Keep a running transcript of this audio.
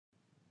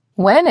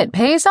When It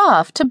Pays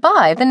Off to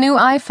Buy the New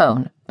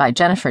iPhone by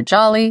Jennifer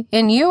Jolly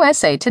in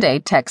USA Today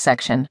Tech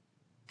Section.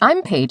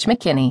 I'm Paige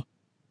McKinney.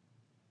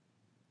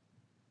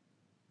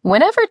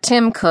 Whenever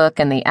Tim Cook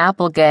and the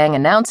Apple gang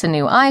announce a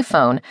new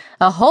iPhone,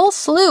 a whole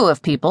slew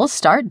of people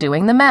start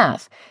doing the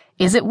math.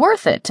 Is it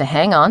worth it to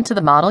hang on to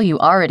the model you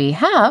already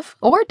have,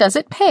 or does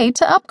it pay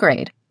to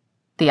upgrade?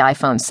 The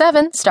iPhone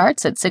 7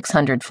 starts at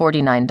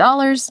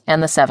 $649,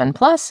 and the 7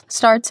 Plus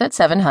starts at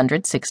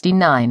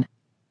 $769.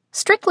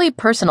 Strictly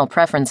personal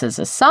preferences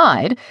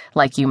aside,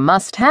 like you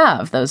must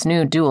have those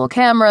new dual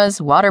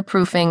cameras,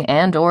 waterproofing,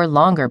 and/or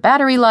longer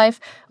battery life,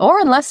 or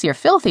unless you're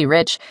filthy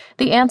rich,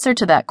 the answer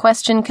to that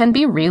question can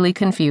be really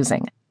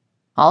confusing.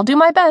 I'll do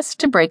my best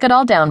to break it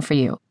all down for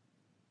you.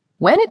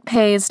 When it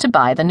pays to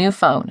buy the new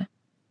phone.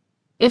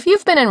 If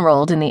you've been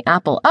enrolled in the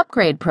Apple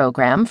Upgrade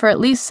program for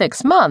at least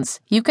 6 months,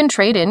 you can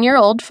trade in your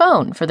old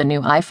phone for the new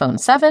iPhone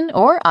 7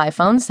 or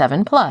iPhone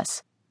 7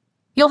 Plus.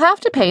 You'll have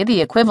to pay the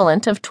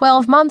equivalent of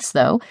 12 months,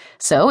 though,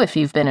 so if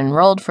you've been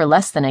enrolled for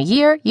less than a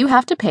year, you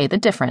have to pay the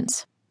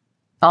difference.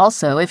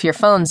 Also, if your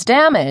phone's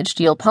damaged,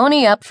 you'll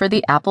pony up for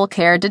the Apple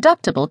Care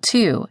deductible,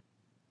 too.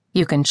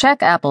 You can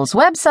check Apple's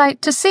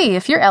website to see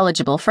if you're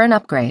eligible for an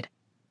upgrade.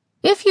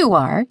 If you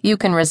are, you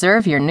can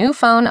reserve your new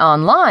phone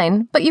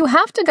online, but you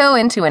have to go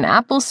into an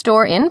Apple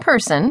store in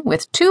person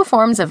with 2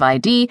 forms of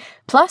ID,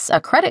 plus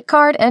a credit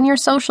card and your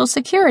Social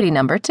Security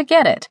number to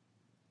get it.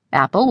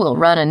 Apple will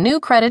run a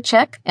new credit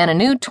check and a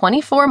new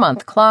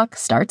 24-month clock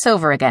starts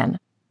over again.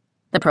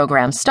 The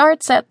program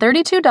starts at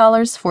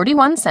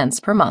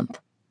 $32.41 per month.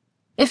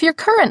 If your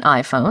current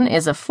iPhone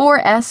is a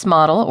 4S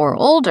model or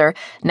older,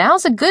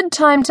 now's a good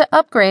time to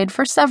upgrade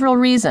for several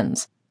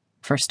reasons.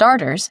 For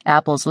starters,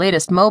 Apple's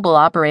latest mobile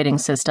operating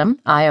system,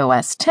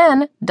 iOS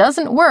 10,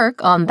 doesn't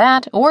work on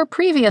that or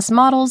previous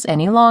models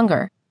any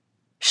longer.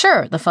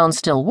 Sure, the phone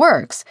still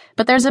works,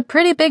 but there's a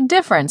pretty big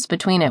difference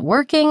between it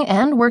working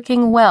and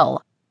working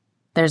well.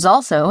 There's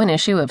also an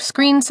issue of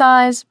screen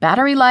size,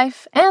 battery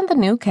life, and the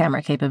new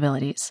camera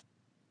capabilities.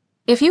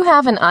 If you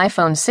have an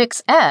iPhone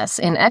 6S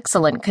in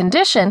excellent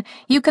condition,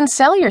 you can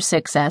sell your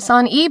 6S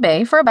on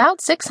eBay for about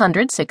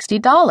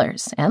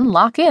 $660 and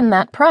lock in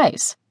that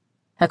price.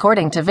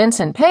 According to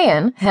Vincent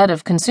Payan, head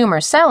of consumer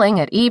selling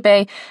at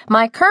eBay,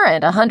 my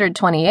current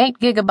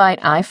 128GB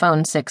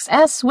iPhone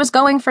 6S was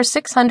going for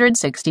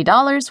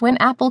 $660 when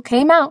Apple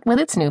came out with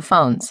its new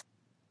phones.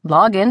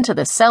 Log into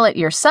the Sell It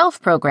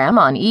Yourself program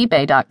on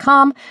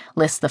eBay.com,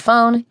 list the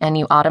phone, and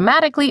you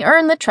automatically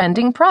earn the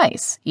trending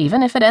price,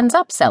 even if it ends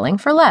up selling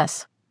for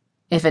less.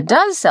 If it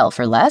does sell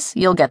for less,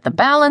 you'll get the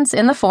balance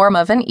in the form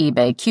of an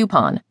eBay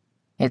coupon.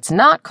 It's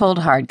not cold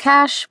hard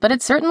cash, but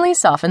it certainly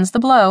softens the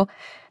blow.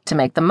 To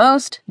make the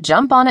most,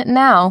 jump on it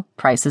now.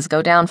 Prices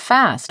go down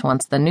fast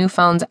once the new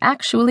phones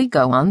actually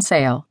go on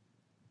sale.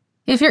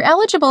 If you're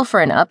eligible for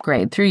an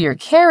upgrade through your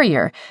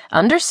carrier,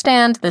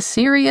 understand the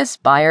serious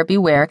buyer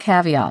beware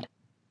caveat.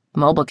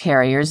 Mobile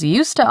carriers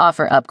used to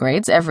offer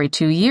upgrades every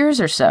 2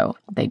 years or so.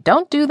 They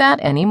don't do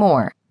that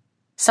anymore.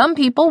 Some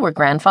people were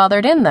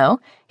grandfathered in, though.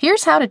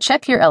 Here's how to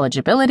check your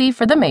eligibility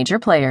for the major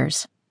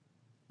players.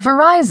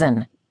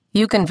 Verizon.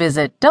 You can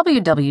visit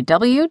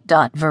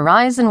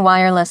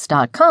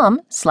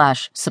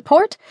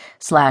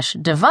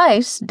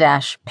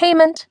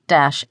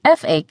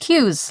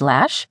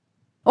www.verizonwireless.com/support/device-payment-FAQs/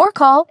 or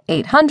call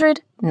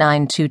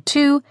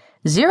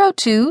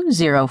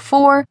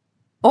 800-922-0204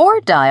 or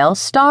dial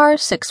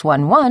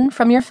 *611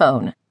 from your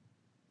phone.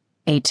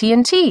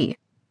 AT&T.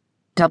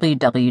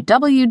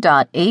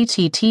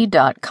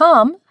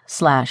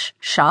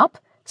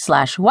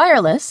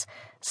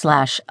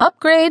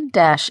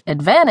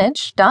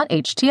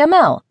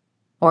 www.att.com/shop/wireless/upgrade-advantage.html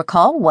or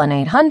call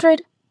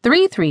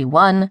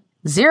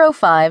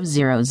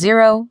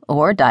 1-800-331-0500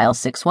 or dial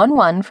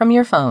 611 from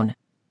your phone.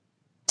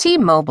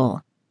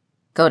 T-Mobile.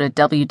 Go to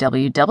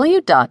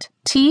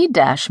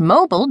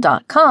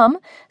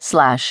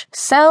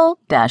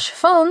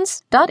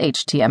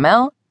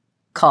www.t-mobile.com/sell-phones.html,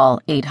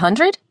 call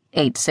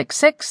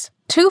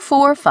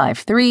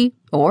 800-866-2453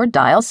 or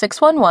dial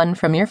 611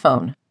 from your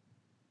phone.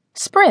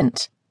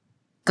 Sprint.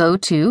 Go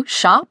to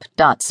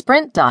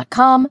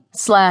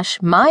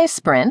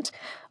shop.sprint.com/mysprint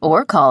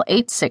or call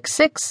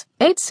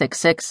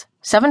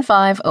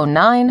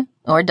 866-866-7509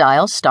 or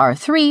dial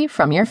 *3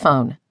 from your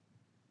phone.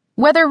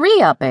 Whether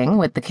re-upping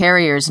with the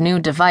carrier's new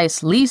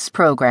device lease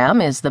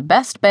program is the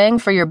best bang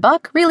for your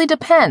buck really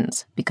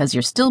depends, because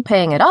you're still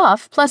paying it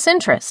off plus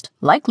interest,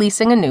 like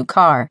leasing a new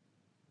car.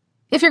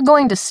 If you're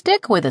going to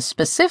stick with a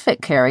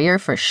specific carrier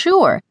for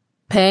sure,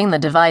 paying the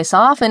device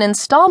off in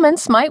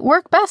installments might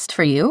work best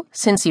for you,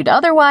 since you'd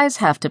otherwise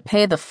have to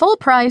pay the full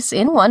price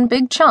in one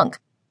big chunk.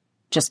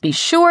 Just be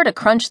sure to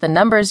crunch the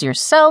numbers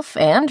yourself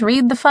and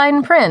read the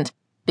fine print,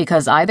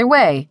 because either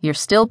way, you're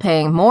still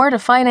paying more to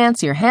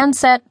finance your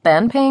handset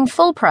than paying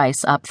full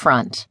price up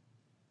front.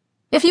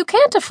 If you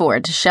can't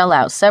afford to shell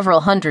out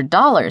several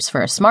 $100s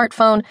for a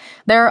smartphone,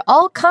 there are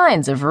all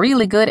kinds of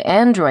really good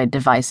Android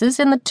devices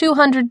in the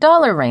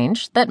 $200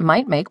 range that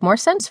might make more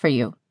sense for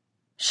you.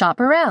 Shop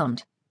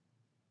around.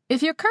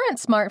 If your current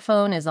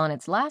smartphone is on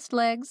its last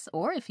legs,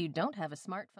 or if you don't have a smartphone,